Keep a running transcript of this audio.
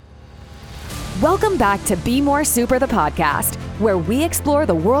Welcome back to Be More Super, the podcast, where we explore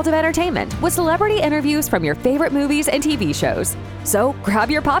the world of entertainment with celebrity interviews from your favorite movies and TV shows. So grab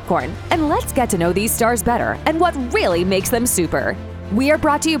your popcorn and let's get to know these stars better and what really makes them super. We are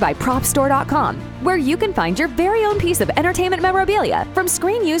brought to you by PropStore.com, where you can find your very own piece of entertainment memorabilia, from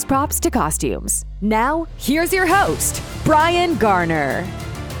screen use props to costumes. Now, here's your host, Brian Garner.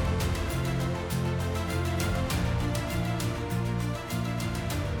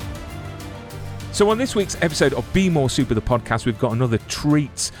 So on this week's episode of Be More Super, the podcast, we've got another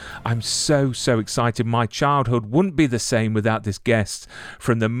treat. I'm so excited. My childhood wouldn't be the same without this guest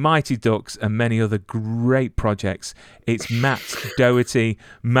from the Mighty Ducks and many other great projects. It's Matt Doherty.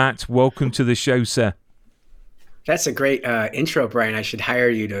 Matt, welcome to the show, sir. That's a great intro, Brian. I should hire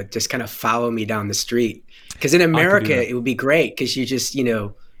you to just kind of follow me down the street. Because in America, it would be great because you just,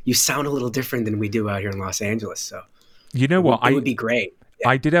 you sound a little different than we do out here in Los Angeles. So, you know what? It would be great. Yeah.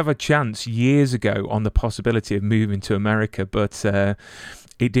 I did have a chance years ago on the possibility of moving to America, but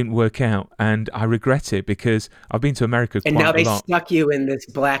it didn't work out, and I regret it because I've been to America quite a lot. And now they stuck you in this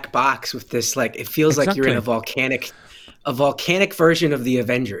black box with this, like, it feels like you're in a volcanic version of the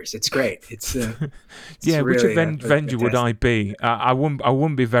Avengers. It's great. It's yeah. Really, which Avenger would I be? I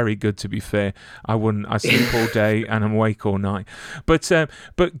wouldn't be very good, to be fair. I wouldn't. I sleep all day and I'm awake all night. But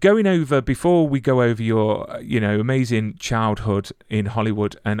going over, before we go over your amazing childhood in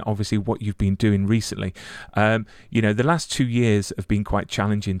Hollywood and obviously what you've been doing recently, the last 2 years have been quite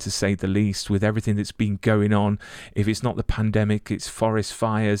challenging, to say the least, with everything that's been going on. If it's not the pandemic, it's forest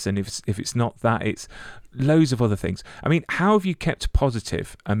fires, and if it's not that, it's loads of other things. I mean, how have you kept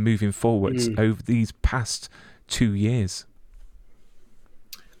positive and moving forwards over these past 2 years?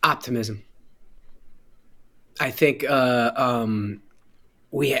 Optimism. I think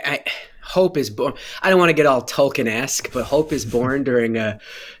hope is born. I don't want to get all Tolkien-esque, but hope is born during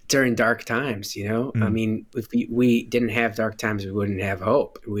dark times. I mean, if we didn't have dark times, we wouldn't have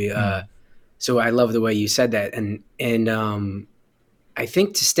hope. So I love the way you said that, and I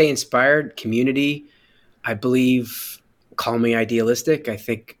think to stay inspired, community. I believe, call me idealistic, I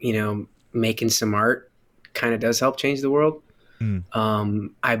think, making some art kind of does help change the world.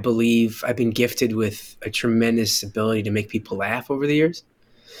 I believe I've been gifted with a tremendous ability to make people laugh over the years.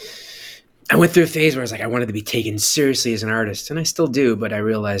 I went through a phase where I was like, I wanted to be taken seriously as an artist, and I still do, but I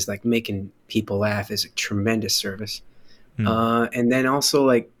realized, like, making people laugh is a tremendous service. And then also,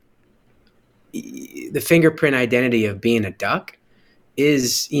 like, the fingerprint identity of being a duck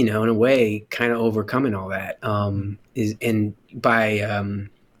is, in a way, kind of overcoming all that. The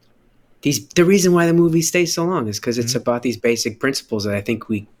reason why the movie stays so long is because it's about these basic principles that I think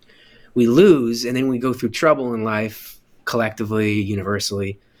we lose, and then we go through trouble in life collectively,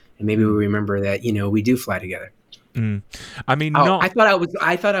 universally, and maybe we remember that we do fly together. I mean, I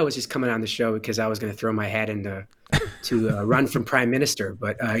thought I was just coming on the show because I was going to throw my hat in to run from prime minister,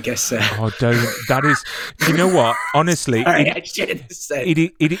 but I guess. That is, you know what? Honestly,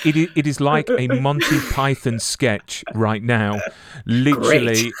 it is like a Monty Python sketch right now.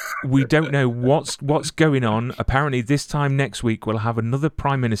 Literally, Great. We don't know what's going on. Apparently, this time next week we'll have another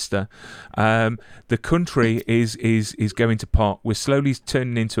prime minister. The country is going to pot. We're slowly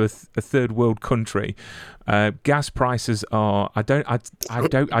turning into a third world country. Gas prices are. I don't know if it's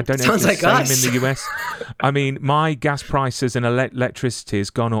like the same us. in the US. I mean, my gas prices and electricity has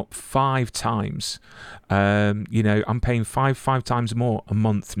gone up 5 times. I'm paying five times more a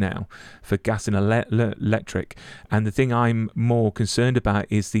month now for gas and electric. And the thing I'm more concerned about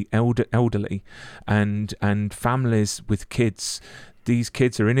is the elderly and families with kids. These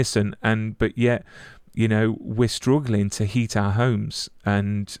kids are innocent, but yet, we're struggling to heat our homes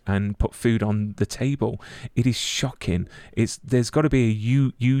and put food on the table. It is shocking. There's got to be a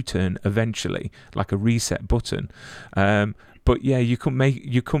U-turn eventually, like a reset button. But yeah, you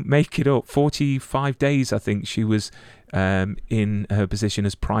couldn't make it up. 45 days, I think she was in her position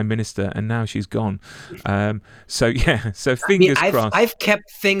as prime minister, and now she's gone. So fingers crossed. I've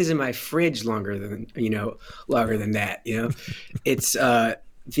kept things in my fridge longer than that. It's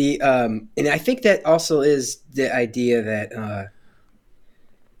and I think that also is the idea that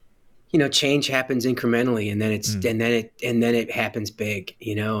change happens incrementally, and then and then it happens big.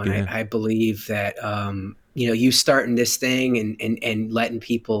 I believe that you starting this thing and letting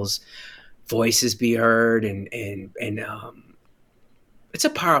people's voices be heard, and it's a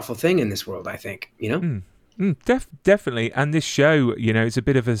powerful thing in this world, I think. Definitely. And this show, it's a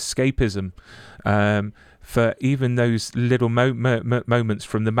bit of escapism. For even those little moments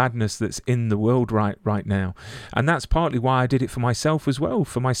from the madness that's in the world right now. And that's partly why I did it for myself as well,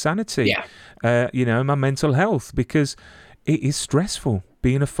 for my sanity, my mental health, because it is stressful.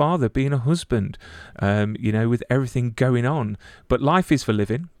 being a father, being a husband, with everything going on. But life is for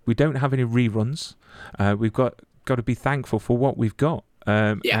living. We don't have any reruns. We've got to be thankful for what we've got.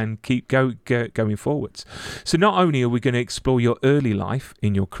 And keep going forwards. So not only are we going to explore your early life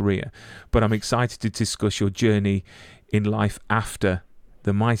in your career, but I'm excited to discuss your journey in life after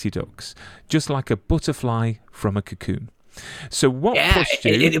the Mighty Ducks, just like a butterfly from a cocoon. So what pushed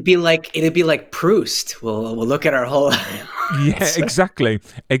you? It'd be like Proust. We'll look at our whole. Yeah, exactly.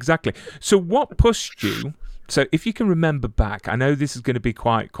 So what pushed you? So if you can remember back, I know this is going to be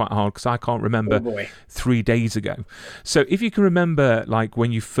quite hard because I can't remember 3 days ago. So if you can remember, like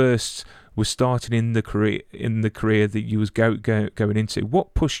when you first were starting in the career that you was going into,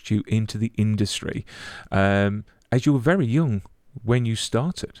 what pushed you into the industry, as you were very young when you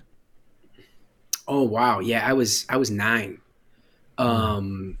started? Oh wow, yeah, I was 9.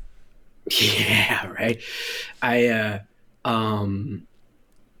 Yeah, right.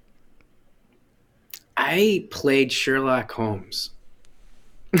 I played Sherlock Holmes.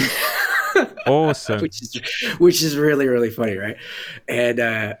 Awesome. which is really, really funny, right? And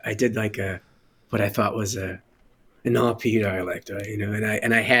I did like what I thought was an LP dialect, right?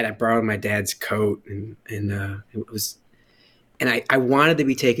 And I borrowed my dad's coat, and it was, and I wanted to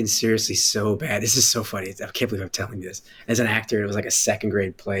be taken seriously so bad. This is so funny. I can't believe I'm telling you this. As an actor, it was like a 2nd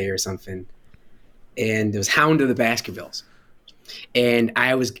grade play or something, and it was Hound of the Baskervilles. And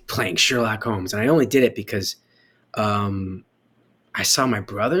I was playing Sherlock Holmes, and I only did it because I saw my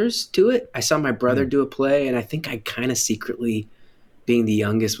brothers do it. I saw my brother do a play, and I think I kind of secretly, being the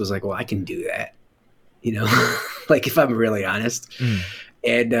youngest, was like, well, I can do that, like if I'm really honest.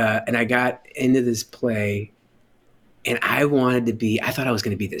 And I got into this play, and I thought I was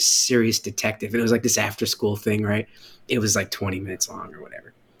going to be this serious detective. And it was like this after school thing, right? It was like 20 minutes long or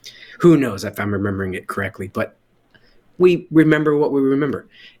whatever. Who knows if I'm remembering it correctly, but we remember what we remember.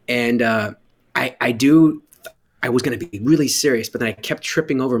 And I was going to be really serious, but then I kept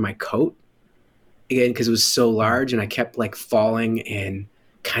tripping over my coat again because it was so large, and I kept like falling and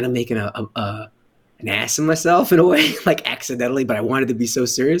kind of making an ass of myself in a way, like accidentally, but I wanted to be so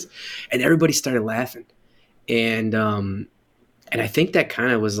serious, and everybody started laughing. And I think that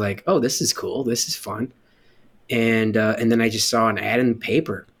kind of was like, oh, this is cool. This is fun. And then I just saw an ad in the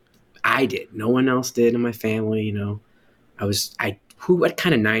paper. I did. No one else did in my family, what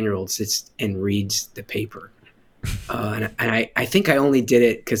kind of 9-year-old sits and reads the paper? And I think I only did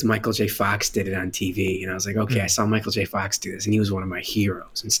it because Michael J. Fox did it on TV. And I was like, okay, I saw Michael J. Fox do this, and he was one of my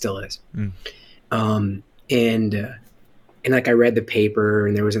heroes and still is. And like I read the paper,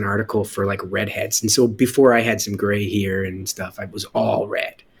 and there was an article for like redheads. And so before I had some gray hair and stuff, I was all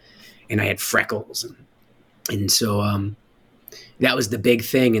red, and I had freckles. And so that was the big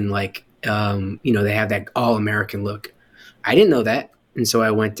thing. And like, they have that all American look. I didn't know that. And so I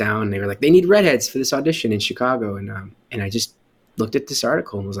went down, and they were like, they need redheads for this audition in Chicago. And I just looked at this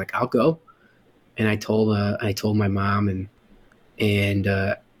article and was like, I'll go. And I told my mom, and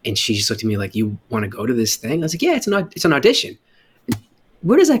she just looked at me like, you want to go to this thing? I was like, yeah, it's an audition.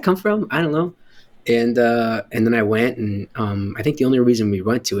 Where does that come from? I don't know. And then I went, and I think the only reason we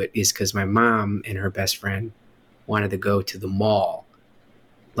went to it is because my mom and her best friend wanted to go to the mall,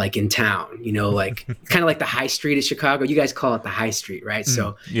 like in town, like kind of like the high street of Chicago. You guys call it the high street, right?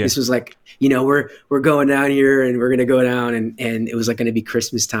 So This was like, we're going down here, and we're going to go down, and it was like going to be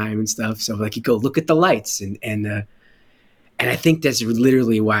Christmas time and stuff. So like, you go look at the lights, and I think that's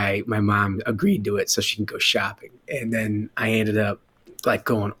literally why my mom agreed to it, so she can go shopping. And then I ended up like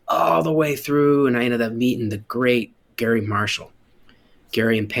going all the way through, and I ended up meeting the great Gary Marshall.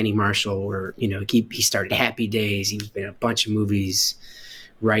 Gary and Penny Marshall were, he started Happy Days. He was in a bunch of movies,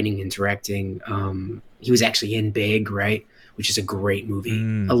 writing and directing. He was actually in Big, right? Which is a great movie,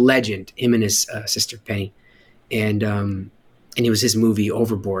 a legend, him and his sister Penny. And it was his movie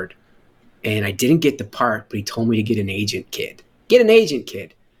Overboard. And I didn't get the part, but he told me to get an agent, kid.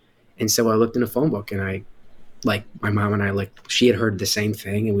 And so I looked in the phone book, and my mom and I, she had heard the same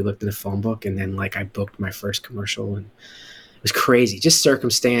thing, and we looked in the phone book, and then I booked my first commercial, and it was crazy. Just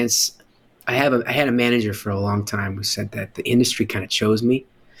circumstance. I had a manager for a long time who said that the industry kind of chose me.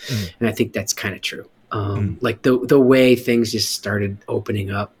 And I think that's kind of true. Like the way things just started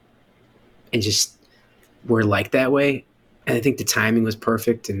opening up and just were like that way. And I think the timing was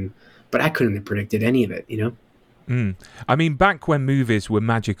perfect, but I couldn't have predicted any of it, I mean, back when movies were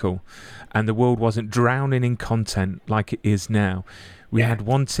magical and the world wasn't drowning in content like it is now, we had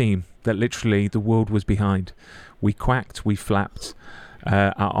one team that literally the world was behind. We quacked, we flapped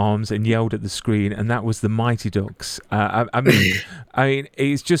our arms and yelled at the screen, and that was the Mighty Ducks. I mean,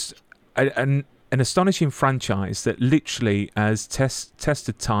 it's just, and an astonishing franchise that literally has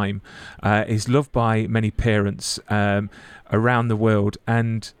tested time, is loved by many parents around the world,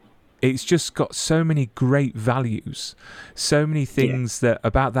 and it's just got so many great values, so many things that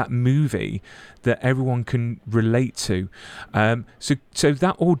about that movie that everyone can relate to. So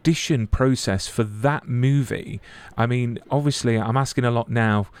that audition process for that movie, I mean, obviously I'm asking a lot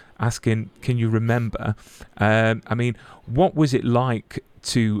now, can you remember? I mean, what was it like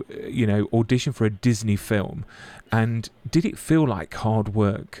to, audition for a Disney film? And did it feel like hard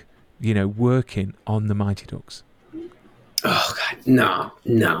work, working on the Mighty Ducks? Oh God, no.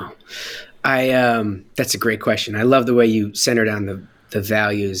 That's a great question. I love the way you centered on the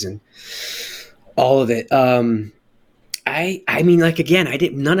values and all of it. I mean, like, again,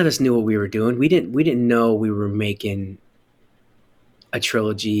 none of us knew what we were doing. We didn't know we were making a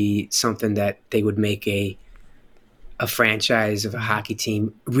trilogy, something that they would make a franchise of a hockey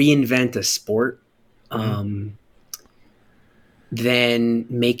team, reinvent a sport, then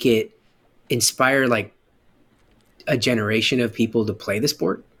make it inspire like a generation of people to play the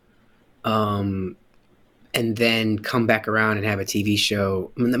sport, and then come back around and have a TV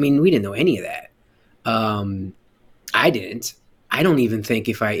show. I mean, we didn't know any of that. I didn't. I don't even think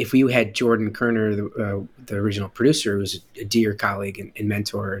if we had Jordan Kerner, the original producer, who was a dear colleague and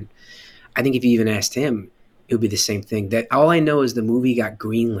mentor, and I think if you even asked him, it would be the same thing. That all I know is the movie got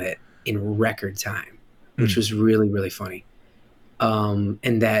greenlit in record time, which was really, really funny.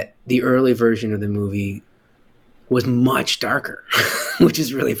 And that the early version of the movie was much darker, which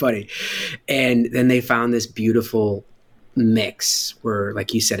is really funny. And then they found this beautiful mix where,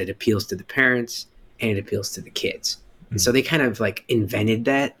 like you said, it appeals to the parents and it appeals to the kids. And so they kind of like invented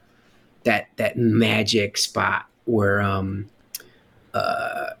that magic spot where,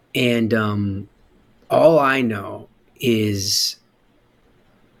 all I know is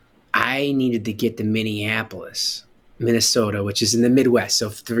I needed to get to Minneapolis, Minnesota, which is in the Midwest. So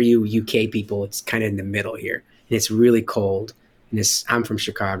for you UK people, it's kind of in the middle here. And it's really cold. And I'm from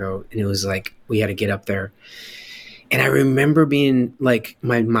Chicago, and it was like we had to get up there. And I remember being like,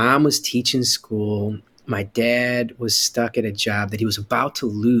 my mom was teaching school. My dad was stuck at a job that he was about to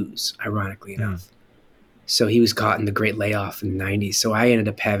lose, ironically enough. So he was caught in the great layoff in the 90s. So I ended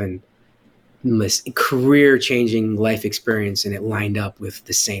up having this career-changing life experience, and it lined up with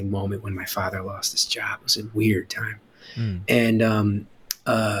the same moment when my father lost his job. It was a weird time. And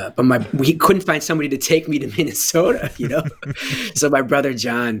but we couldn't find somebody to take me to Minnesota, So my brother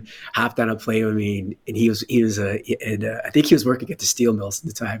John hopped on a plane with me, and he was I think he was working at the steel mills at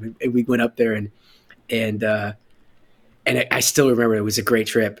the time, and we went up there, and I still remember it was a great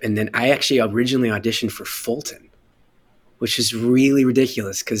trip. And then I actually originally auditioned for Fulton, which is really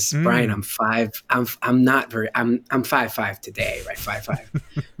ridiculous because Brian, I'm 5'5" today, right?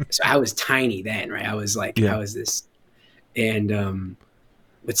 5'5". So I was tiny then, right? I was like, I was this, and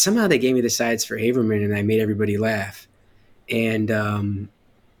but somehow they gave me the sides for Haverman, and I made everybody laugh, and then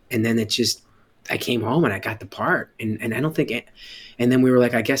I came home and I got the part, and I don't think, and then we were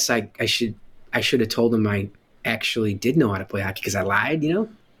like, I guess I should have told them I actually did know how to play hockey because I lied,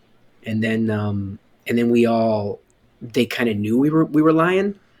 and then they kind of knew we were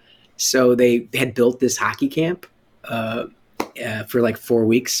lying. So they had built this hockey camp for like 4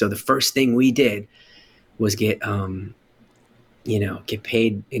 weeks. So the first thing we did was get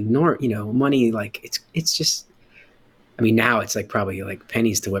paid, money. Like it's just, I mean, now it's like probably like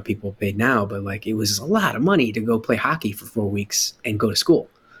pennies to what people paid now, but like it was a lot of money to go play hockey for 4 weeks and go to school.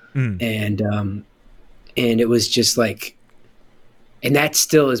 And it was just like, and that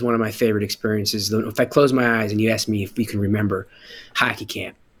still is one of my favorite experiences. If I close my eyes and you ask me if we can remember hockey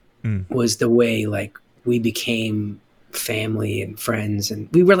camp, was the way like we became family and friends, and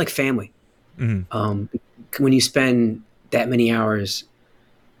we were like family. When you spend that many hours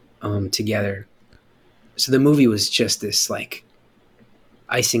together. So the movie was just this like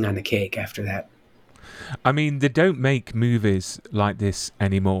icing on the cake after that. I mean, they don't make movies like this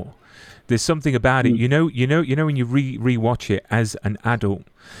anymore. There's something about it, you know, when you rewatch it as an adult,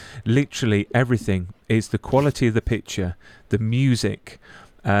 literally everything is the quality of the picture, the music,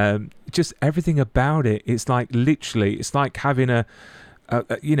 just everything about it. It's like literally, it's like having a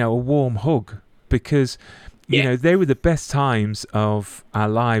warm hug, because they were the best times of our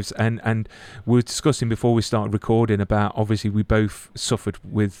lives. And we were discussing before we started recording about, obviously we both suffered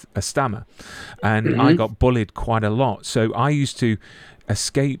with a stammer, and I got bullied quite a lot. So I used to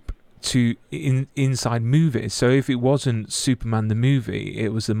escape to inside movies. So if it wasn't Superman the movie,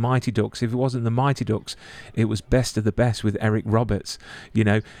 it was the Mighty Ducks. If it wasn't the Mighty Ducks, it was Best of the Best with Eric Roberts.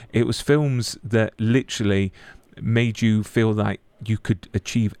 It was films that literally made you feel like you could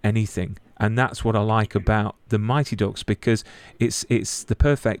achieve anything. And that's what I like about the Mighty Ducks, because it's the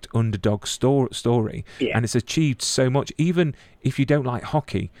perfect underdog story, and it's achieved so much, even if you don't like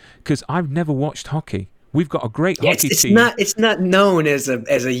hockey, because I've never watched hockey. We've got a great hockey team. It's not known as a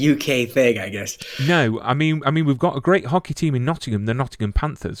UK thing, I guess. No, I mean we've got a great hockey team in Nottingham, the Nottingham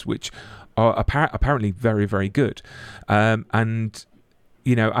Panthers, which are apparently very, very good, and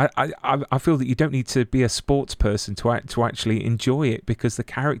you know, I feel that you don't need to be a sports person to actually enjoy it, because the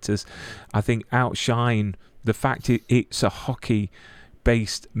characters, I think, outshine the fact it's a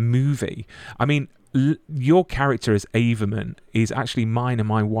hockey-based movie. I mean, your character as Averman is actually mine and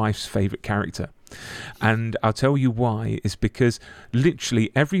my wife's favourite character. And I'll tell you why. Is because literally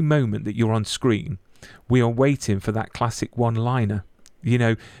every moment that you're on screen, we are waiting for that classic one-liner. You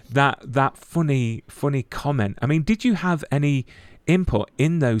know, that funny comment. I mean, did you have any input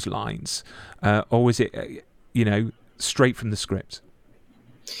in those lines, or was it straight from the script?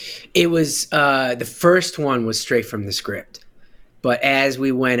 It was the first one was straight from the script, but as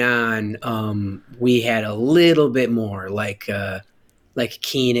we went on, we had a little bit more, like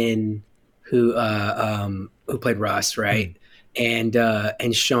Keenan, who played Russ, right, and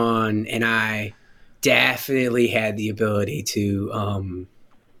Sean and I definitely had the ability to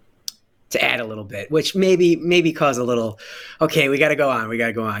add a little bit, which maybe cause a little, okay, we got to go on,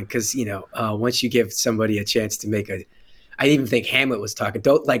 because once you give somebody a chance to make I even think Hamlet was talking,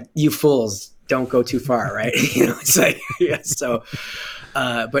 don't, like, you fools, don't go too far, right? It's like, yeah. So,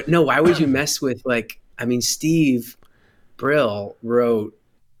 but no, why would you mess with, like, I mean, Steve Brill wrote,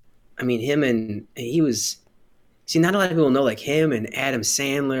 I mean, him and he was, see, not a lot of people know, like, him and Adam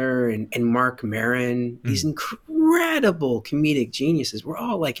Sandler and Mark Maron, these incredible comedic geniuses, were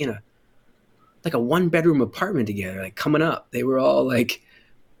all like in a 1-bedroom apartment together, like coming up. They were all like,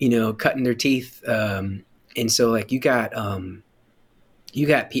 cutting their teeth. And so, like, you got, I mean,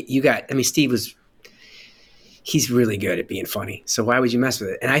 Steve he's really good at being funny. So why would you mess with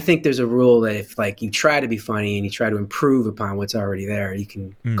it? And I think there's a rule that if, like, you try to be funny and you try to improve upon what's already there, you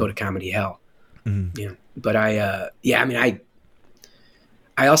can go to comedy hell. Yeah. But I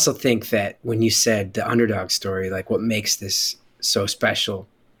also think that when you said the underdog story, like, what makes this so special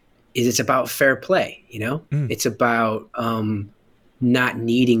is it's about fair play, It's about not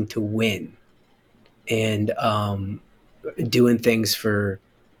needing to win and doing things for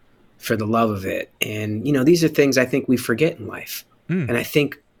the love of it. And, these are things I think we forget in life. And I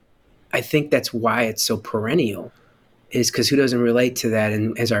think that's why it's so perennial, is because who doesn't relate to that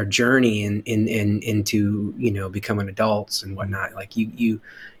and as our journey into, becoming adults and whatnot. Like, you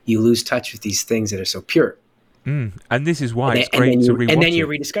lose touch with these things that are so pure. And this is why it's great to rewatch. And then you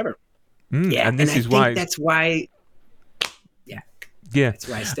rediscover them. Yeah, and this is why. That's why. Yeah, that's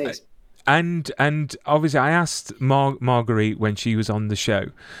why it stays. And obviously, I asked Marguerite when she was on the show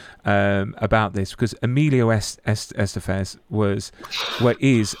about this, because Emilio Estevez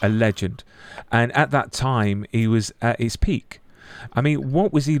is a legend, and at that time he was at his peak. I mean,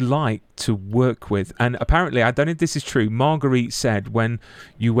 what was he like to work with? And apparently, I don't know if this is true, Marguerite said when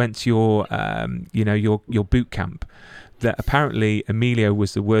you went to your boot camp, that apparently Emilio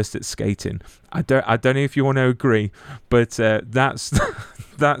was the worst at skating. I don't know if you want to agree, but that's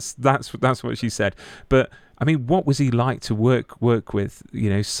what she said. But I mean, what was he like to work with,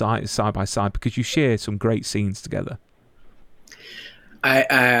 side by side, because you share some great scenes together?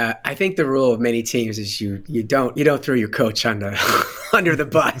 I think the rule of many teams is you don't throw your coach on the under the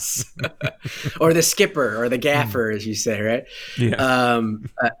bus or the skipper or the gaffer, as you say, right? Yeah.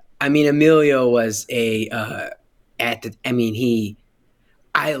 I mean, Emilio was I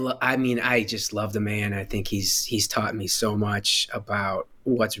just love the man. I think he's taught me so much about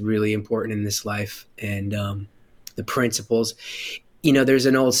what's really important in this life and the principles. There's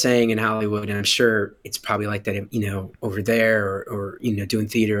an old saying in Hollywood, and I'm sure it's probably like that, over there or doing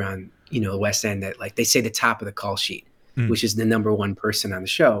theater on, the West End, that, like, they say the top of the call sheet, which is the number one person on the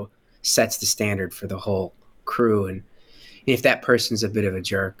show, sets the standard for the whole crew. And if that person's a bit of a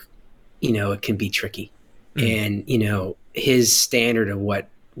jerk, it can be tricky. And, his standard of what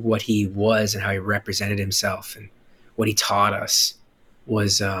he was and how he represented himself and what he taught us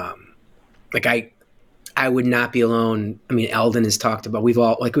was like, I would not be alone. I mean, Eldon has talked about, we were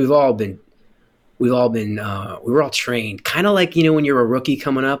all trained kind of like, when you're a rookie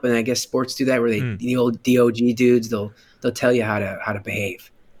coming up, and I guess sports do that, where the old DOG dudes, they'll tell you how to behave.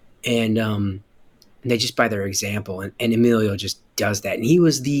 And they just, by their example, and Emilio just does that. And he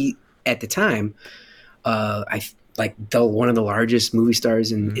was at the time, one of the largest movie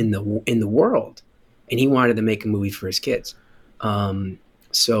stars in the world, and he wanted to make a movie for his kids.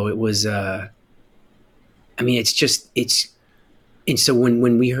 So it was, it's And so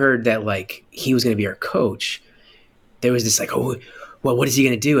when we heard that like he was going to be our coach, there was this like, oh, well, what is he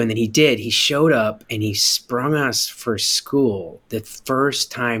going to do? And then he did. He showed up and he sprung us for school the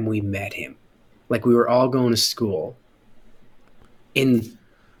first time we met him. Like we were all going to school in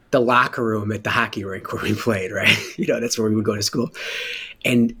the locker room at the hockey rink where we played, right? That's where we would go to school.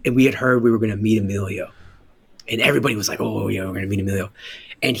 And we had heard we were going to meet Emilio. And everybody was like, oh, yeah, we're going to meet Emilio.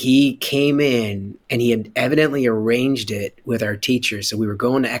 And he came in and he had evidently arranged it with our teachers. So we were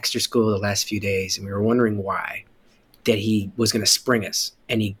going to extra school the last few days and we were wondering why, that he was going to spring us.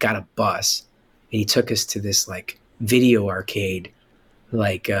 And he got a bus and he took us to this like video arcade,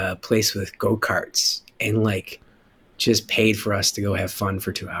 like place with go-karts, and like just paid for us to go have fun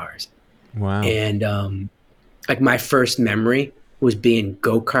for 2 hours. Wow. And like my first memory was being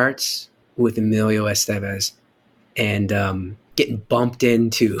go-karts with Emilio Estevez and getting bumped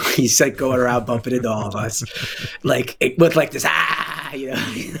into. He's like going around bumping into all of us, like with like this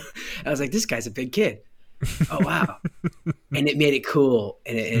I was like, this guy's a big kid. Oh wow. And it made it cool,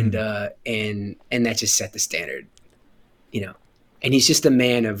 and that just set the standard, and he's just a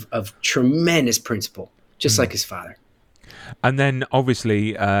man of tremendous principle, just like his father. And then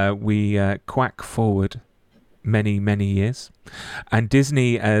obviously we quack forward many years, and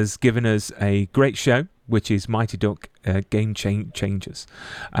Disney has given us a great show, which is Mighty Duck Game Changers,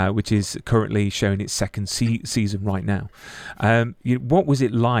 which is currently showing its second season right now. What was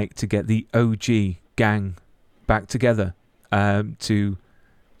it like to get the OG gang back together to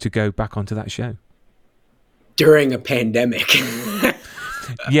go back onto that show? During a pandemic.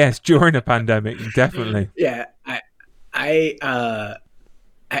 Yes, during a pandemic, definitely. Yeah, I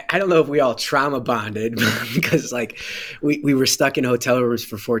don't know if we all trauma bonded because like we were stuck in hotel rooms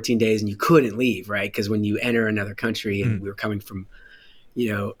for 14 days and you couldn't leave, right? Because when you enter another country, and we were coming from,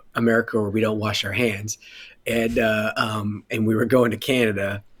 America where we don't wash our hands, and we were going to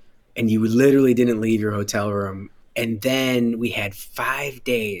Canada, and you literally didn't leave your hotel room. And then we had 5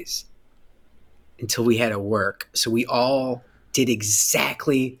 days until we had to work. So we all did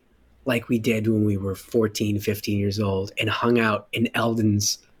exactly like we did when we were 14, 15 years old, and hung out in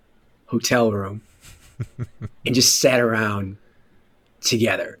Eldon's hotel room and just sat around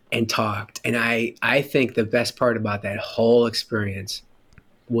together and talked. And I think the best part about that whole experience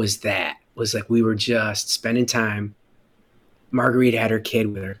was like we were just spending time. Marguerite had her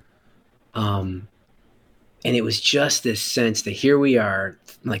kid with her. And it was just this sense that here we are,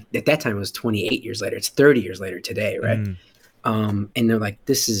 like at that time it was 28 years later. It's 30 years later today, right? And they're like,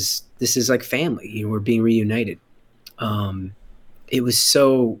 this is like family. We're being reunited. It was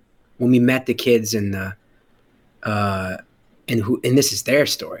so, when we met the kids and this is their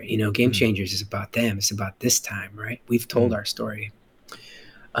story, Game Changers is about them. It's about this time, right? We've told our story.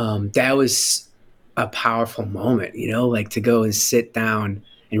 That was a powerful moment, like to go and sit down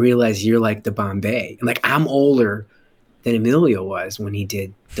and realize you're like the Bombay. And like, I'm older than Emilio was when he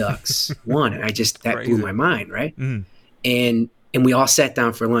did Ducks 1. And that blew my mind, right? And we all sat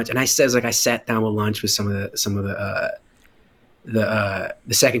down for lunch. And I sat down with lunch with some of the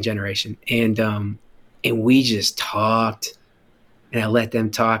second generation. And we just talked, and I let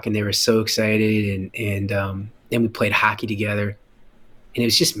them talk, and they were so excited. And then we played hockey together, and it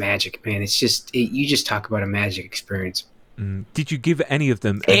was just magic, man. It's just, you just talk about a magic experience. Did you give any of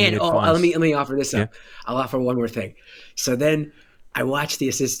them any advice? Let me offer this up. I'll offer one more thing. So then I watched the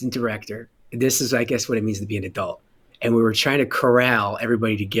assistant director. This is, I guess, what it means to be an adult. And we were trying to corral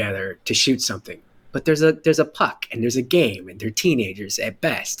everybody together to shoot something. But there's a puck, and there's a game, and they're teenagers at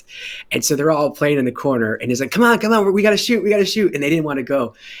best. And so they're all playing in the corner, and it's like, come on, we got to shoot. And they didn't want to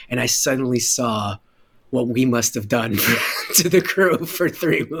go. And I suddenly saw what we must have done to the crew for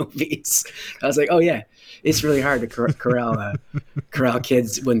 3 movies. I was like, oh yeah, it's really hard to corral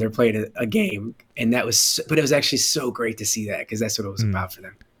kids when they're playing a game. And but it was actually so great to see that, because that's what it was about for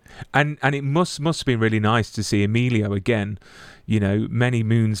them. And it must have been really nice to see Emilio again, many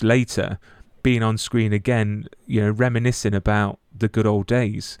moons later, being on screen again, reminiscing about the good old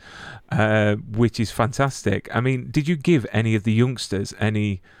days, which is fantastic. I mean, did you give any of the youngsters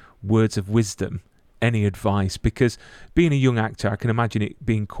any words of wisdom, any advice? Because being a young actor, I can imagine it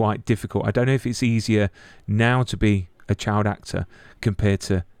being quite difficult. I don't know if it's easier now to be a child actor compared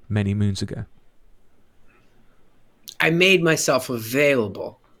to many moons ago. I made myself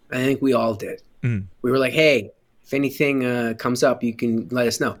available. I think we all did. We were like, hey, if anything comes up, you can let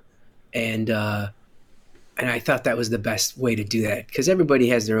us know. And I thought that was the best way to do that, because everybody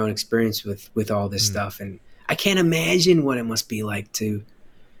has their own experience with all this stuff. And I can't imagine what it must be like to,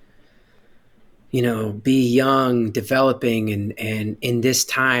 be young, developing, and in this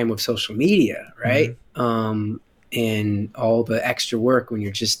time of social media, right? and all the extra work when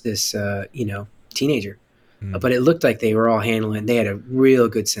you're just this, teenager. But it looked like they were all handling. They had a real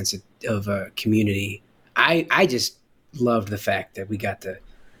good sense of community. I just loved the fact that we got to,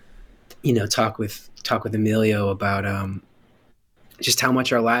 talk with Emilio about just how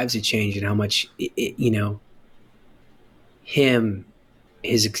much our lives had changed and how much and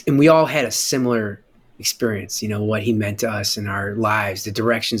we all had a similar experience. What he meant to us in our lives, the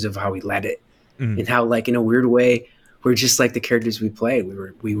directions of how we led it, and how, like, in a weird way, we're just like the characters we played.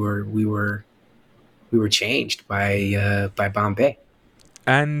 We were changed by Bombay.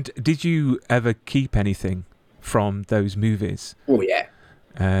 And did you ever keep anything from those movies? Oh yeah.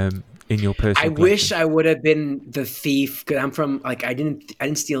 In your personal I collection? wish I would have been the thief, because I'm from, like, I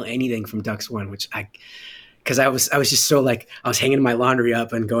didn't steal anything from Ducks 1, because I was just so, like, I was hanging my laundry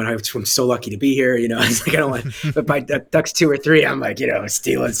up and going, I'm so lucky to be here, I was like, I don't want, but by Ducks 2 or 3, I'm like,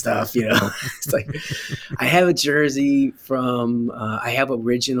 stealing stuff, It's like, I have a jersey from, I have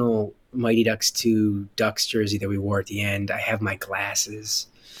original Mighty Ducks 2 Ducks jersey that we wore at the end. I have my glasses.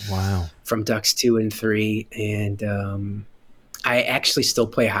 Wow. From Ducks 2 and 3, and I actually still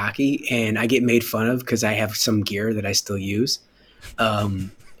play hockey, and I get made fun of because I have some gear that I still use.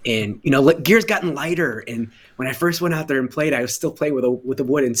 And gear's gotten lighter. And when I first went out there and played, I was still playing with a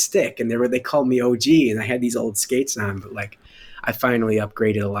wooden stick, and they called me OG, and I had these old skates on. But, like, I finally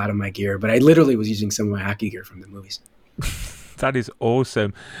upgraded a lot of my gear. But I literally was using some of my hockey gear from the movies. That is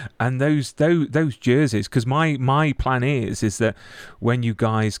awesome. And those jerseys, because my plan is that when you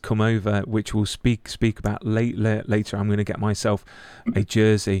guys come over, which we'll speak about later, I'm going to get myself a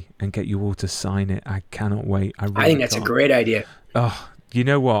jersey and get you all to sign it. I cannot wait. I think that's a great idea. Oh, you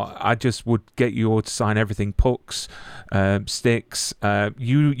know what? I just would get you all to sign everything. Pucks, sticks,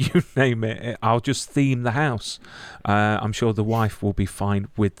 you name it. I'll just theme the house. I'm sure the wife will be fine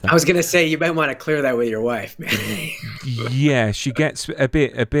with that. I was gonna say, you might want to clear that with your wife, man. Yeah, she gets a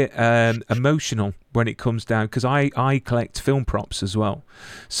bit emotional when it comes down, because I collect film props as well.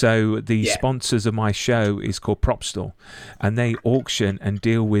 So the sponsors of my show is called Prop Store, and they auction and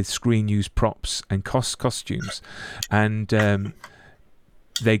deal with screen use props and costumes, and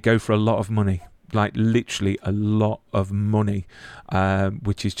they go for a lot of money, like literally a lot of money,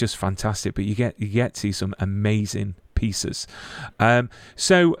 which is just fantastic. But you get to see some amazing pieces.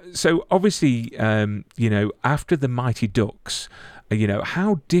 So obviously, after the Mighty Ducks,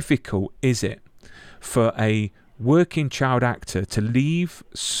 how difficult is it for a working child actor to leave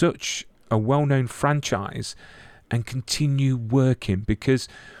such a well-known franchise and continue working? Because,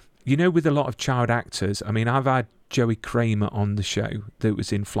 with a lot of child actors, I mean, I've had Joey Kramer on the show that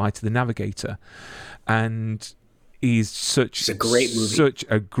was in Flight of the Navigator, and he's such a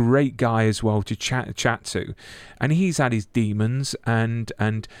great guy as well to chat to, and he's had his demons, and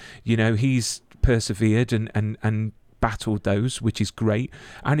he's persevered and battled those, which is great.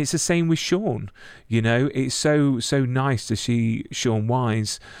 And it's the same with Sean. It's so nice to see Sean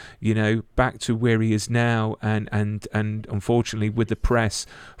Wise back to where he is now, and unfortunately with the press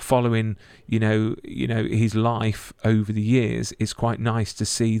following his life over the years, it's quite nice to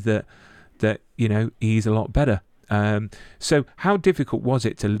see that he's a lot better. So how difficult was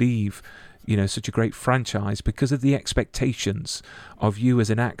it to leave such a great franchise because of the expectations of you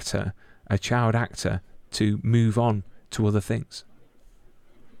as an actor, a child actor, to move on to other things?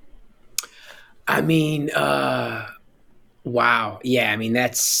 I mean, wow. Yeah, I mean,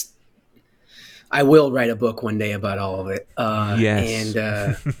 I will write a book one day about all of it. Yes.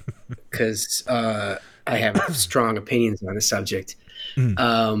 And because I have strong opinions on the subject.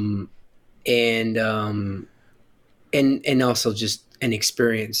 And also just an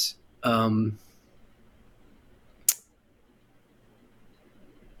experience.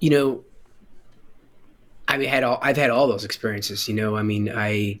 I've had all those experiences, I mean,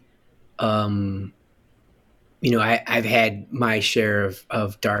 I've had my share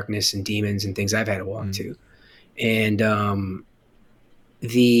of darkness and demons and things I've had to walk to. And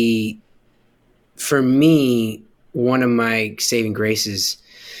for me, one of my saving graces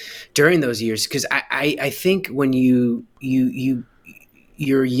during those years, because I think when you're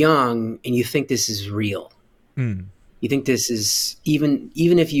young and you think this is real, you think this is even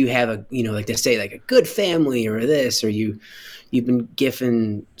if you have a like to say like a good family or this, or you've been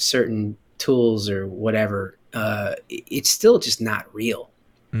given certain tools or whatever, it's still just not real.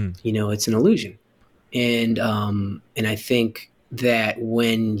 It's an illusion. And I think that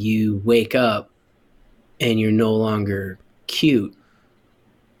when you wake up and you're no longer cute,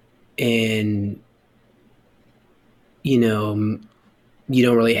 and you don't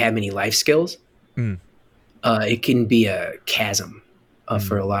really have many life skills, it can be a chasm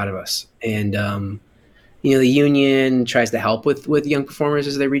for a lot of us. And the union tries to help with young performers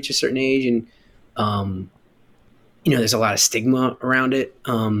as they reach a certain age, and there's a lot of stigma around it.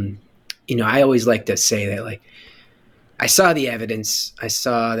 I always like to say that, like, I saw the evidence. I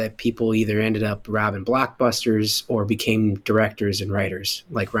saw that people either ended up robbing Blockbusters or became directors and writers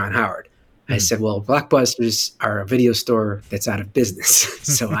like Ron Howard. I said, well, Blockbusters are a video store that's out of business.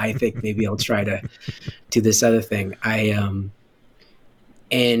 So I think maybe I'll try to do this other thing. I've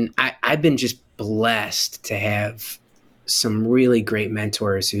been just blessed to have some really great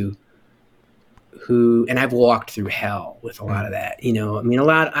mentors who, and I've walked through hell with a lot of that.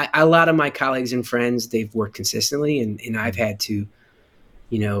 A lot of my colleagues and friends, they've worked consistently, and I've had to,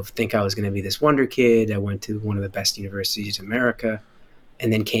 think I was going to be this wonder kid. I went to one of the best universities in America,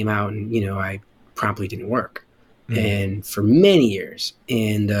 and then came out and, I promptly didn't work. And for many years,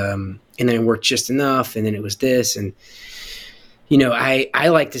 and then I worked just enough, and then it was this. And, I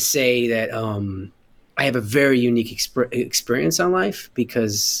like to say that I have a very unique experience on life,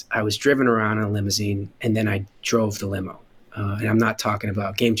 because I was driven around in a limousine, and then I drove the limo. And I'm not talking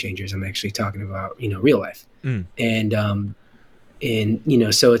about Game Changers. I'm actually talking about, real life. And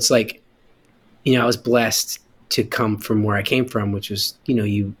so it's like, I was blessed to come from where I came from, which was,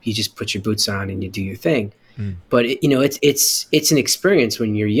 you just put your boots on and you do your thing. But it's an experience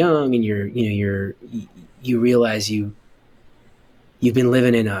when you're young, and you realize you've been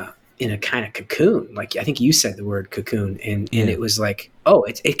living in a kind of cocoon. Like, I think you said the word cocoon, and it was like,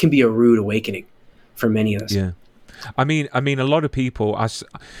 it can be a rude awakening for many of us. Yeah. I mean, a lot of people,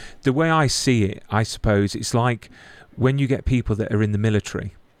 the way I see it, I suppose it's like when you get people that are in the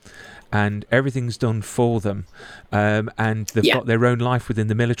military, and everything's done for them, and they've got their own life within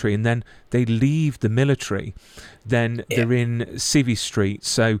the military, and then they leave the military, then they're in civvy street.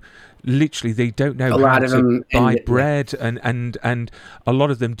 So literally they don't know how to buy bread, and a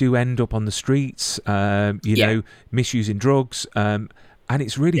lot of them do end up on the streets, misusing drugs, and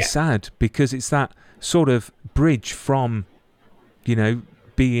it's really sad, because it's that sort of bridge from,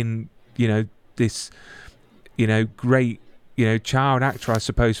 being, this, great, child actor, I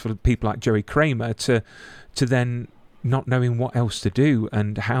suppose, for people like Jerry Kramer, to then not knowing what else to do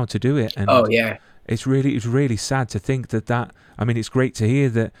and how to do it. And it's really sad to think that. I mean, it's great to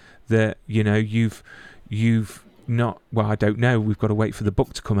hear that you've not. Well, I don't know. We've got to wait for the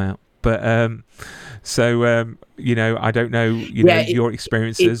book to come out. But I don't know. Your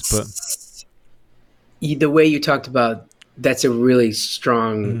experiences, but the way you talked about, that's a really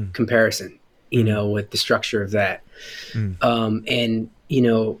strong comparison. With the structure of that. And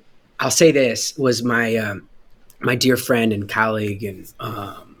I'll say this was my dear friend and colleague, and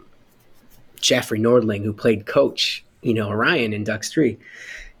Jeffrey Nordling, who played Coach, Orion in Ducks 3.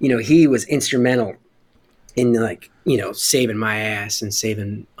 He was instrumental in, like, saving my ass and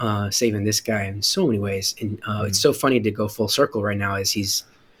saving this guy in so many ways. And it's so funny to go full circle right now as he's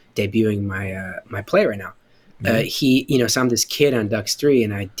debuting my play right now. So I'm this kid on Ducks 3,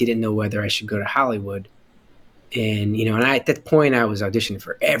 and I didn't know whether I should go to Hollywood. And, and at that point I was auditioning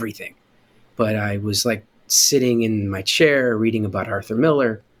for everything, but I was like sitting in my chair, reading about Arthur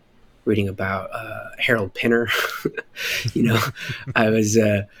Miller, reading about Harold Pinner. I was,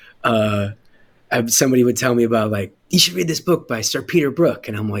 somebody would tell me about, like, you should read this book by Sir Peter Brook.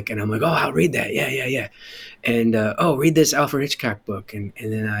 And I'm like, oh, I'll read that. Yeah. And, read this Alfred Hitchcock book. And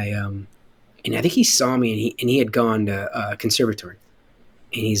then and I think he saw me, and he had gone to a conservatory,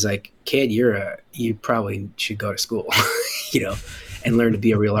 and he's like, kid, you probably should go to school, and learn to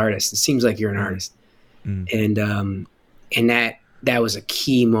be a real artist. It seems like you're an artist. And that was a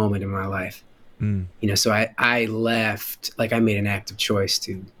key moment in my life. So I left, like, I made an active choice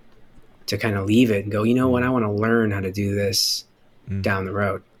to kind of leave it and go, what, I want to learn how to do this down the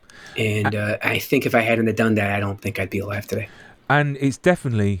road. And I think if I hadn't have done that, I don't think I'd be alive today. And it's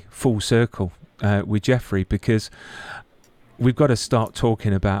definitely full circle with Jeffrey, because we've got to start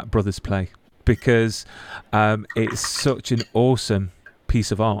talking about Brothers Play, because it's such an awesome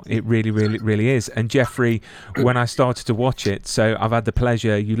piece of art. It really, really, really is. And Jeffrey, when I started to watch it, so I've had the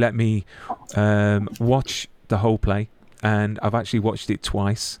pleasure, you let me watch the whole play, and I've actually watched it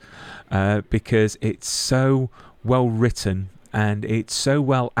twice, because it's so well written, and it's so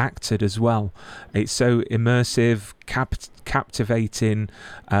well acted as well. It's so immersive, captivating,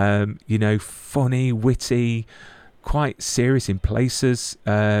 funny, witty, quite serious in places,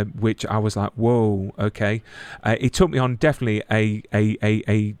 which I was like, whoa, okay. It took me on definitely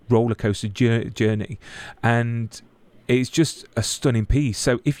a roller coaster journey, and it's just a stunning piece.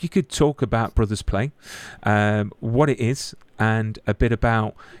 So if you could talk about Brothers Play, what it is, and a bit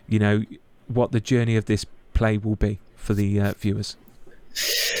about, what the journey of this play will be for the viewers.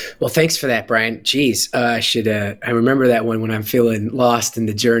 Well, thanks for that, Brian. Jeez, I remember that one when I'm feeling lost in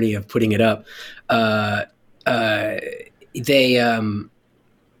the journey of putting it up. Uh, uh, they,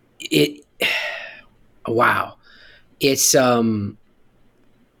 it, wow. It's, the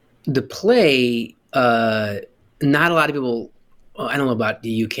play, not a lot of people, well, I don't know about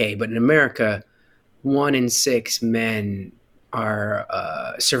the UK, but in America, 1 in 6 men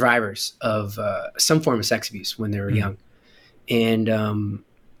are survivors of some form of sex abuse when they were young. And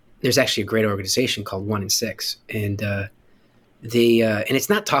there's actually a great organization called 1 in 6, and and it's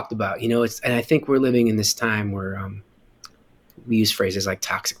not talked about, and I think we're living in this time where we use phrases like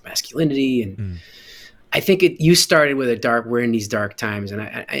toxic masculinity, and I think you started with we're in these dark times, and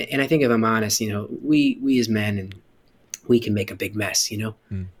I think if I'm honest, we as men, and we can make a big mess,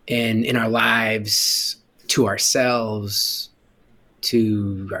 and in our lives, to ourselves,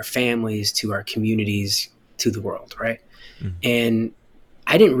 to our families, to our communities, to the world, right? And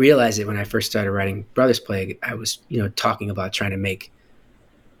I didn't realize it when I first started writing Brothers Plague. I was, talking about trying to make,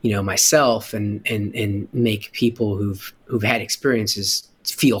 myself and make people who've had experiences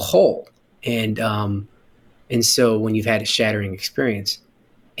feel whole. And so when you've had a shattering experience,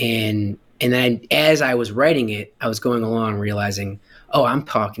 and then as I was writing it, I was going along realizing, oh, I'm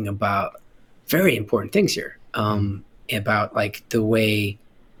talking about very important things here, about like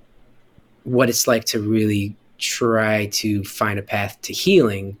what it's like to really try to find a path to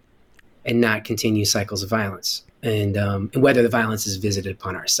healing and not continue cycles of violence, and whether the violence is visited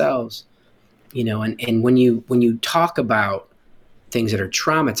upon ourselves, and when you talk about things that are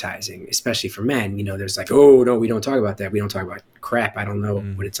traumatizing, especially for men, there's like, oh no, we don't talk about that. We don't talk about crap. I don't know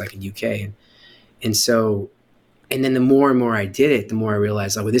what it's like in UK. And so, and then the more and more I did it, the more I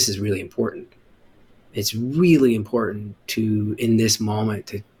realized, oh, well, this is really important. It's really important in this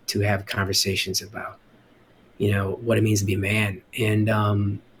moment to have conversations about, what it means to be a man. And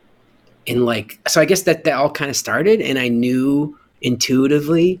so I guess that all kind of started, and I knew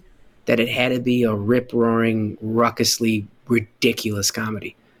intuitively that it had to be a rip-roaring, ruckusly ridiculous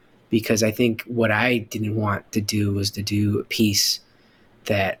comedy, because I think what I didn't want to do was to do a piece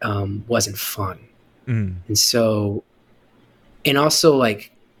that wasn't fun. And so, and also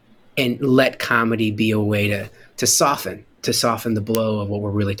and let comedy be a way to soften the blow of what we're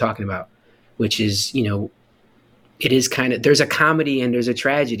really talking about, which is, it is kind of, there's a comedy and there's a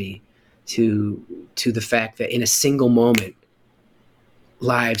tragedy to the fact that in a single moment,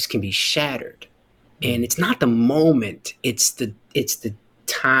 lives can be shattered. And it's not the moment, it's the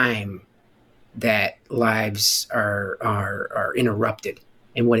time that lives are interrupted,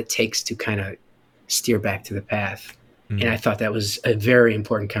 and what it takes to kind of steer back to the path. And I thought that was a very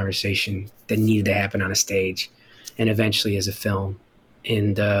important conversation that needed to happen on a stage and eventually as a film.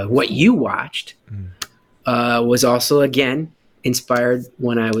 And what you watched was also, again, inspired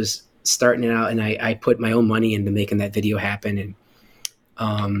when I was starting it out, and I put my own money into making that video happen,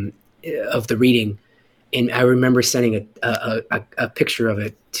 and of the reading. And I remember sending a picture of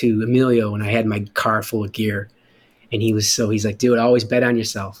it to Emilio when I had my car full of gear. And he's like, dude, always bet on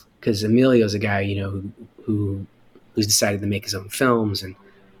yourself. Because Emilio's a guy, who's decided to make his own films and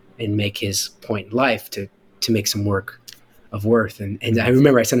make his point in life to make some work of worth. And I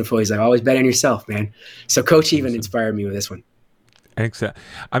remember I sent him a photo. He's like, always bet on yourself, man. So Coach even inspired me with this one. Excellent.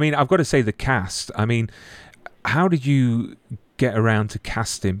 I mean, I've got to say the cast. I mean, how did you get around to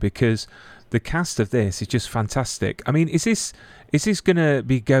casting? Because the cast of this is just fantastic. I mean, is this going to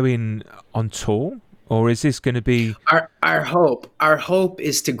be going on tour, or is this going to be our hope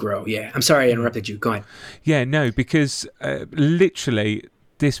is to grow? Yeah, I'm sorry I interrupted you. Go ahead. Yeah, no, because literally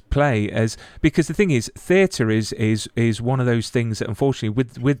this play because the thing is, theatre is one of those things that unfortunately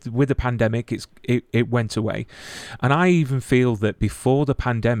with the pandemic it went away, and I even feel that before the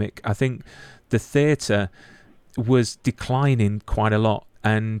pandemic, I think the theatre was declining quite a lot.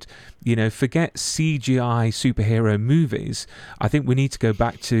 And, forget CGI superhero movies. I think we need to go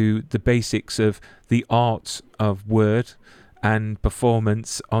back to the basics of the art of word and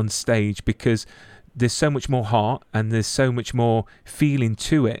performance on stage, because there's so much more heart and there's so much more feeling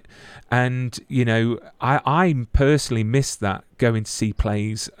to it. And, I personally miss that, going to see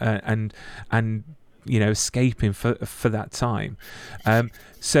plays and escaping for that time.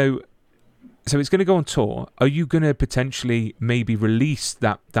 So it's going to go on tour. Are you going to potentially maybe release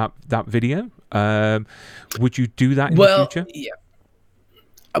that video? Would you do that in the future? Yeah.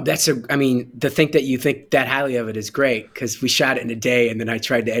 To think that you think that highly of it is great, because we shot it in a day, and then I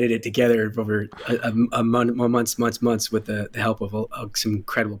tried to edit it together over a months with the help of some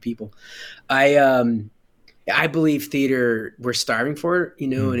incredible people. I believe theater, we're starving for it,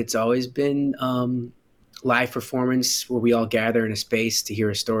 and it's always been live performance where we all gather in a space to hear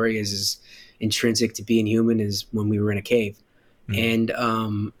a story is as intrinsic to being human as when we were in a cave. And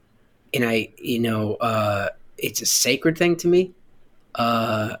I, it's a sacred thing to me.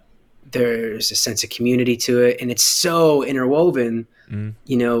 There's a sense of community to it, and it's so interwoven.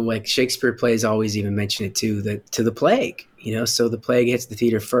 Like Shakespeare plays always even mention it too, to the plague. So the plague hits the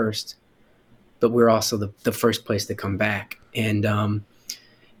theater first, but we're also the first place to come back. And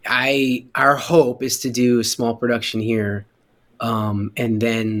our hope is to do a small production here, and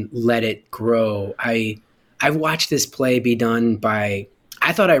then let it grow. I've watched this play be done by.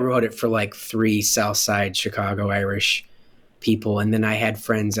 I thought I wrote it for like 3 South Side Chicago Irish people, and then I have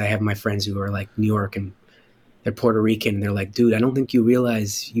my friends who are like New York and they're Puerto Rican, and they're like, dude, I don't think you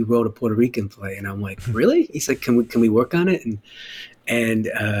realize you wrote a Puerto Rican play. And I'm like, really? He's like, can we work on it? And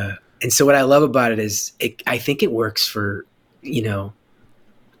so what I love about it is I think it works for, I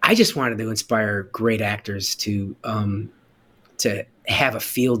just wanted to inspire great actors to have a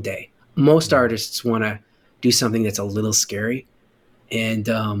field day. Most artists want to do something that's a little scary. And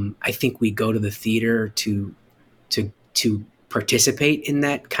I think we go to the theater to participate in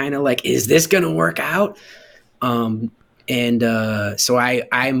that kind of like, is this going to work out? So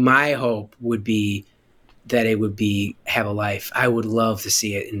my hope would be that it would have a life. I would love to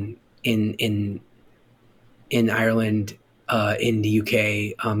see it in Ireland, in the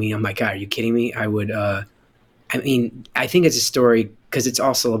UK. I mean, oh my God, are you kidding me? I would. I think it's a story because it's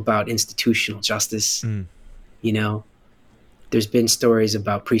also about institutional justice. There's been stories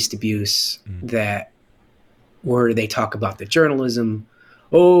about priest abuse where they talk about the journalism.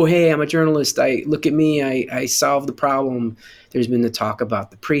 Oh, hey, I'm a journalist. Look at me. I solved the problem. There's been the talk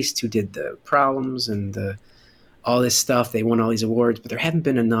about the priest who did the problems and all this stuff. They won all these awards, but there haven't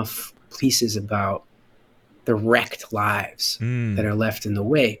been enough pieces about the wrecked lives that are left in the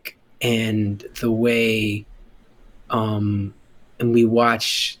wake, and the way, and we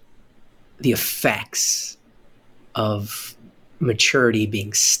watch the effects of maturity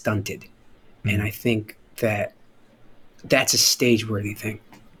being stunted. And I think that's a stage-worthy thing.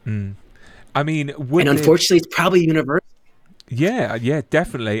 I mean, and unfortunately, it's probably universal. Yeah,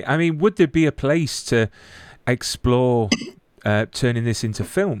 definitely. I mean, would there be a place to explore turning this into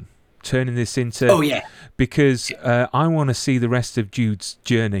film? Turning this into... Oh, yeah. Because I want to see the rest of Jude's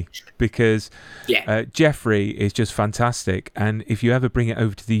journey, because Jeffrey is just fantastic. And if you ever bring it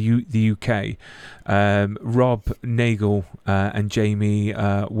over to the UK, Rob Nagel and Jamie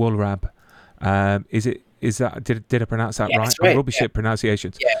Woolrab, is that did I pronounce that right? Right. Rubbish at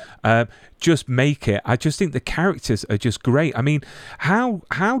pronunciations. Just make it. I just think the characters are just great. I mean,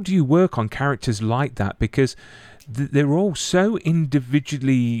 how do you work on characters like that? Because they're all so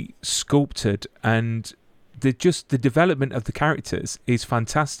individually sculpted, and the development of the characters is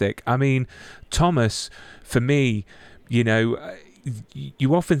fantastic. I mean, Thomas, for me,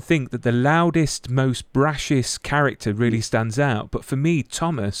 you often think that the loudest, most brashest character really stands out, but for me,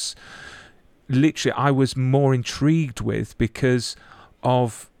 Thomas, literally, I was more intrigued with because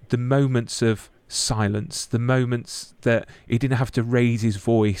of the moments of silence, the moments that he didn't have to raise his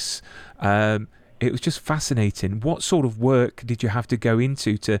voice. It was just fascinating. What sort of work did you have to go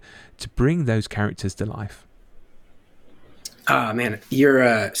into to bring those characters to life? Oh man,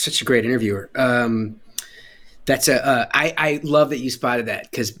 you're such a great interviewer. I love that you spotted that,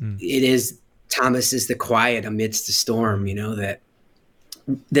 because it is, Thomas is the quiet amidst the storm. That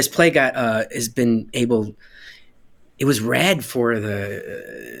this play has been able. It was read for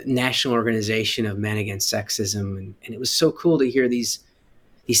the National Organization of Men Against Sexism, and it was so cool to hear these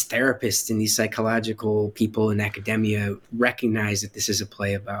therapists and these psychological people in academia recognize that this is a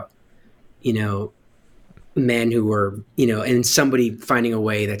play about, men who are, and somebody finding a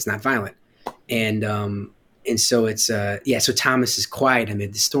way that's not violent. And so it's, so Thomas is quiet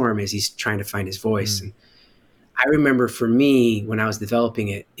amid the storm as he's trying to find his voice. And I remember for me, when I was developing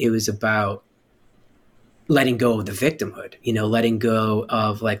it, it was about letting go of the victimhood, letting go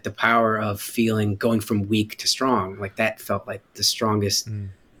of like the power of going from weak to strong. Like that felt like the strongest,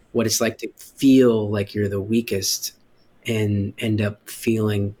 what it's like to feel like you're the weakest and end up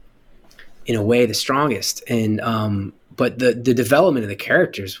feeling in a way the strongest. And, but the development of the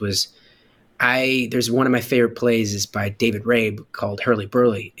characters was, there's one of my favorite plays is by David Rabe called Hurly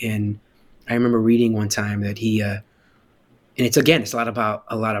Burly. And I remember reading one time that he, and it's a lot about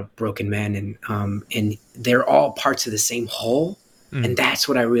a lot of broken men, and they're all parts of the same whole. And that's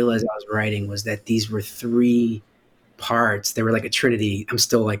what I realized I was writing, was that these were 3 parts. They were like a trinity. I'm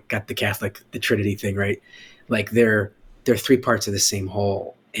still like got the the trinity thing, right? Like they're 3 parts of the same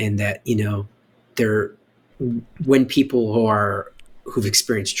whole. And that, they're, when people who've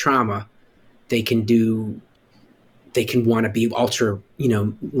experienced trauma, they can want to be ultra,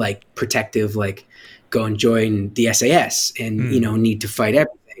 like protective, like go and join the SAS and, need to fight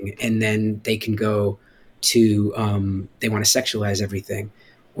everything. And then they can go to, they want to sexualize everything,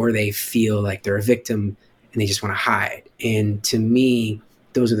 or they feel like they're a victim and they just want to hide. And to me,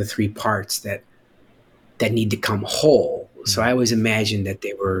 those are the three parts that need to come whole. So I always imagined that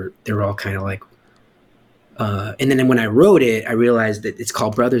they're all kind of like, and then when I wrote it, I realized that it's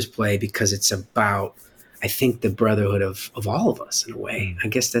called Brothers Play because it's about, I think, the brotherhood of all of us in a way. I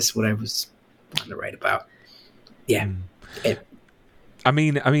guess that's what I was wanting to write about. Yeah. I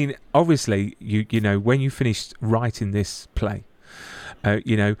mean, obviously, you know, when you finished writing this play,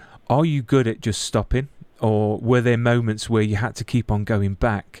 are you good at just stopping, or were there moments where you had to keep on going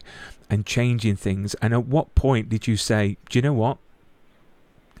back and changing things? And at what point did you say, do you know what?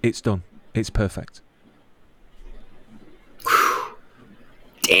 It's done. It's perfect.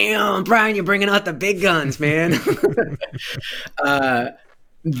 Damn, Brian, you're bringing out the big guns, man.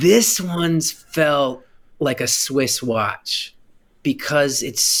 This one's felt like a Swiss watch because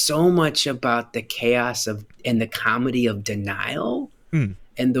it's so much about the chaos of and the comedy of denial and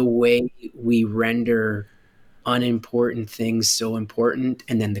the way we render unimportant things so important,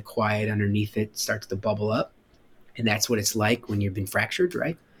 and then the quiet underneath it starts to bubble up. And that's what it's like when you've been fractured,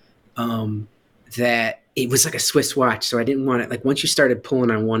 right? That it was like a Swiss watch. So I didn't want it. Like once you started pulling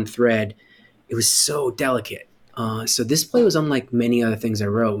on one thread, it was so delicate. So this play was unlike many other things I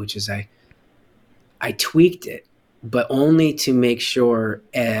wrote, which is I tweaked it, but only to make sure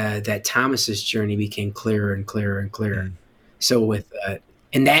that Thomas's journey became clearer and clearer and clearer. So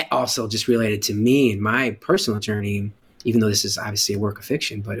and that also just related to me and my personal journey, even though this is obviously a work of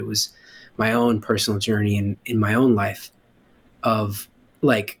fiction, but it was my own personal journey in my own life of,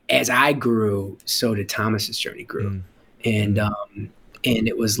 like, as I grew, so did Thomas's journey grew. And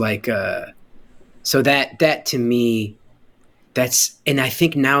it was like, so that to me, and I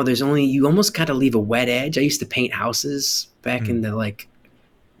think now you almost got to leave a wet edge. I used to paint houses back in the, like,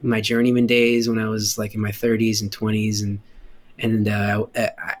 my journeyman days when I was like in my 30s and 20s. And I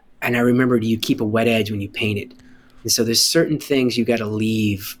remembered you keep a wet edge when you painted. And so there's certain things you got to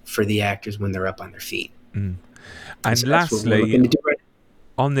leave for the actors when they're up on their feet. And so lastly,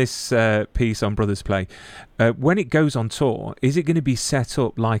 on this piece on Brothers Play, when it goes on tour, is it going to be set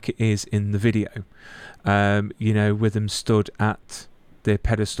up like it is in the video? With them stood at their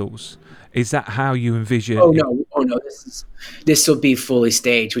pedestals. Is that how you envision? Oh no! This will be fully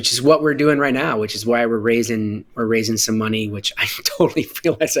staged, which is what we're doing right now. Which is why we're raising some money, which I totally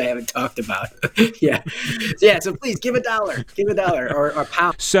realize I haven't talked about. yeah. So please give $1 or a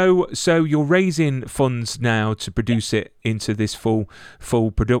pound. So you're raising funds now to produce it into this full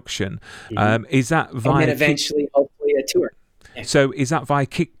production. Is that via? And then eventually, hopefully, a tour. Yeah. So is that via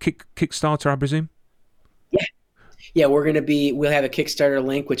Kickstarter, I presume? Yeah, we'll have a Kickstarter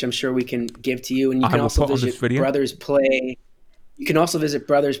link, which I'm sure we can give to you. And you can also visit Brothers Play. You can also visit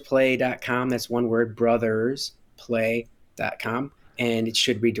brothersplay.com. That's one word, brothersplay.com. And it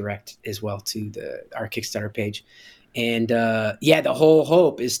should redirect as well to our Kickstarter page. And the whole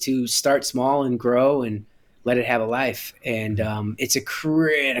hope is to start small and grow and let it have a life. And it's a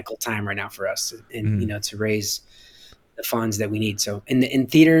critical time right now for us, and to raise the funds that we need. So,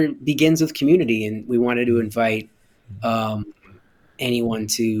 and theater begins with community, and we wanted to invite anyone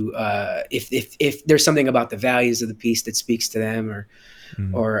to if there's something about the values of the piece that speaks to them,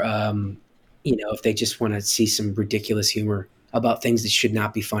 or if they just want to see some ridiculous humor about things that should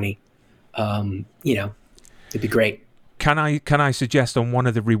not be funny, it'd be great. Can I suggest on one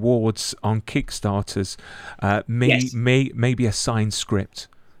of the rewards on Kickstarters, maybe a signed script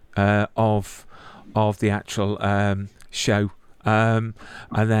of the actual show, and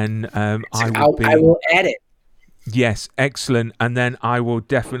then I will add it. Yes, excellent. And then I will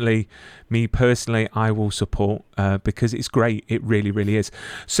definitely, me personally, I will support because it's great. It really, really is.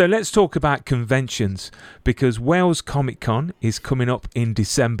 So let's talk about conventions, because Wales Comic Con is coming up in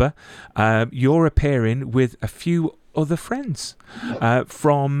December. You're appearing with a few other friends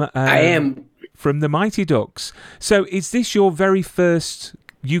from the Mighty Ducks. So is this your very first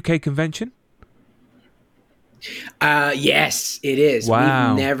UK convention? Yes, it is.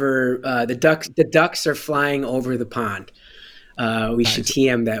 Wow. We've never the ducks are flying over the pond. We should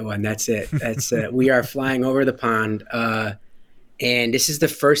TM that one. That's it. We are flying over the pond, and this is the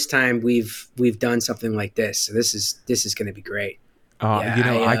first time we've done something like this. So this is going to be great.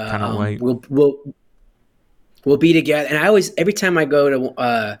 I cannot wait. We'll be together, and every time I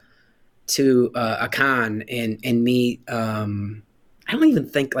go to a con and meet, I don't even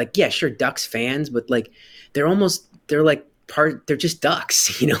think like, yeah, sure, Ducks fans, but like they're like they're just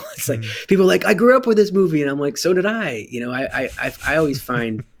ducks, you know. It's like people are like, I grew up with this movie, and I'm like, so did I. You know, I always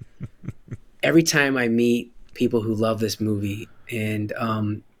find every time I meet people who love this movie, and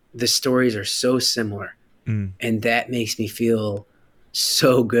the stories are so similar, and that makes me feel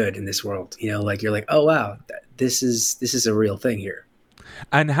so good in this world. You know, like you're like, oh wow, this is a real thing here.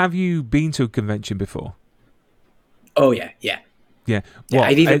 And have you been to a convention before? Oh yeah. Well,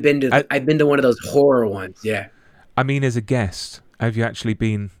 I've even been to one of those horror ones. Yeah. I mean, as a guest, have you actually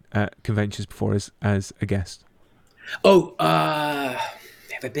been at conventions before as a guest? Oh, have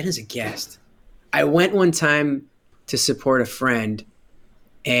I been as a guest? I went one time to support a friend,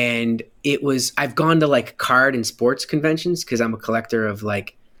 and I've gone to like card and sports conventions because I'm a collector of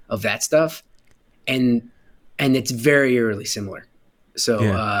that stuff, and it's very eerily similar. So,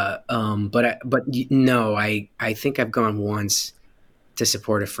 yeah. No, I think I've gone once to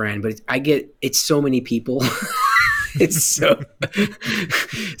support a friend, but it's so many people. It's like,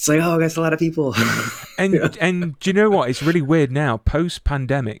 oh, that's a lot of people. And do you know what? It's really weird now,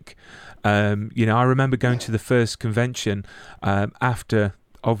 post-pandemic. You know, I remember going to the first convention after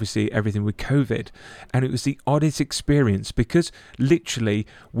obviously everything with COVID, and it was the oddest experience because literally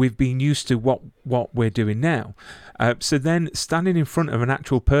we've been used to what we're doing now. So then standing in front of an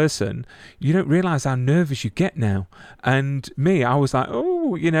actual person, you don't realize how nervous you get now. And me, I was like,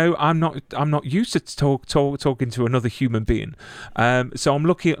 oh, you know, I'm not used to talking to another human being. So I'm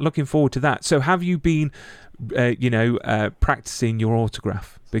looking forward to that. So have you been practicing your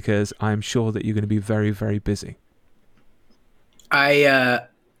autograph? Because I'm sure that you're going to be very, very busy.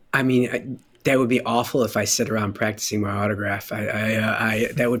 I mean, that would be awful if I sit around practicing my autograph.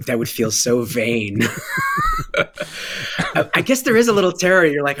 That would feel so vain. I guess there is a little terror.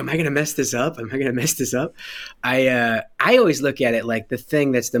 You're like, am I going to mess this up? I always look at it like the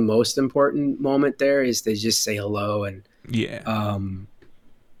thing that's the most important moment there is to just say hello and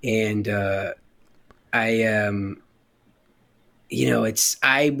I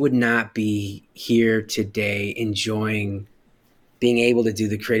would not be here today enjoying being able to do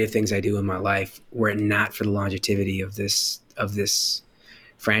the creative things I do in my life were it not for the longevity of this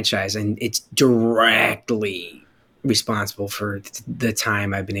franchise. And it's directly responsible for the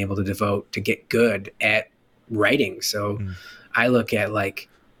time I've been able to devote to get good at writing. So I look at like,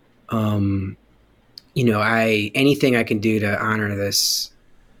 anything I can do to honor this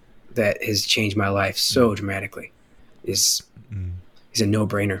that has changed my life so dramatically is a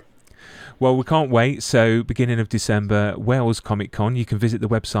no-brainer. Well, we can't wait. So beginning of December, Wales Comic Con. You can visit the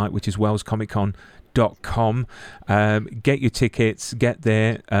website, which is walescomiccon.com. Get your tickets, get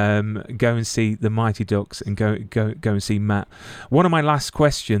there, go and see the Mighty Ducks, and go and see Matt. One of my last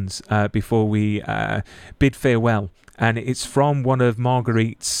questions before we bid farewell, and it's from one of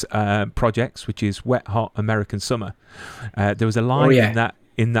Marguerite's projects, which is Wet Hot American Summer. There was a line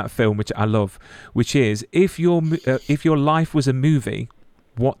in that film which I love, which is, if your life was a movie,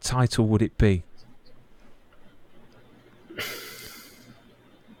 what title would it be?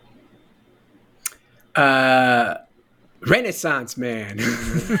 Renaissance Man.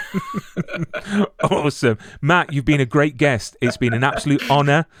 Awesome. Matt, you've been a great guest. It's been an absolute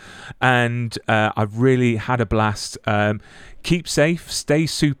honor, and I've really had a blast. Keep safe, stay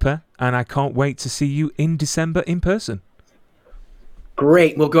super, and I can't wait to see you in December in person.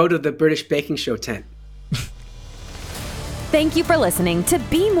 Great. We'll go to the British Baking Show tent. Thank you for listening to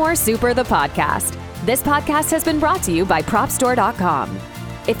Be More Super, the podcast. This podcast has been brought to you by PropStore.com.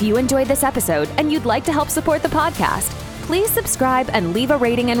 If you enjoyed this episode and you'd like to help support the podcast, please subscribe and leave a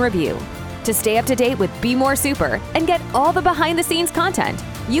rating and review. To stay up to date with Be More Super and get all the behind-the-scenes content,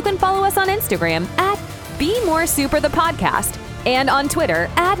 you can follow us on Instagram at Be More Super, the podcast, and on Twitter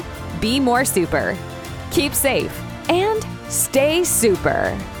at Be More Super. Keep safe and stay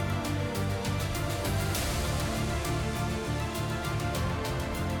super.